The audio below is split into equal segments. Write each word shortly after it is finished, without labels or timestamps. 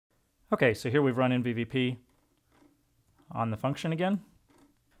Okay, so here we've run NVVP on the function again.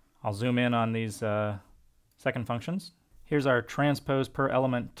 I'll zoom in on these second functions. Here's our transpose per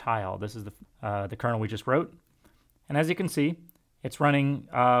element tile. This is the kernel we just wrote. And as you can see, it's running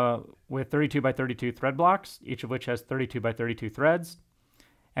with 32 by 32 thread blocks, each of which has 32 by 32 threads.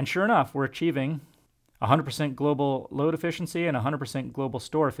 And sure enough, we're achieving 100% global load efficiency and 100% global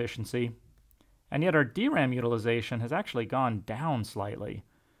store efficiency. And yet our DRAM utilization has actually gone down slightly.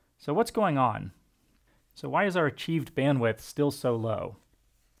 So what's going on? So why is our achieved bandwidth still so low?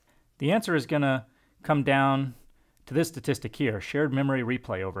 The answer is going to come down to this statistic here, shared memory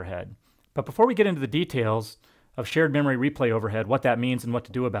replay overhead. But before we get into the details of shared memory replay overhead, what that means and what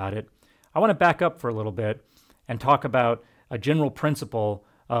to do about it, I want to back up for a little bit and talk about a general principle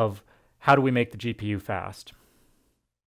of how do we make the GPU fast.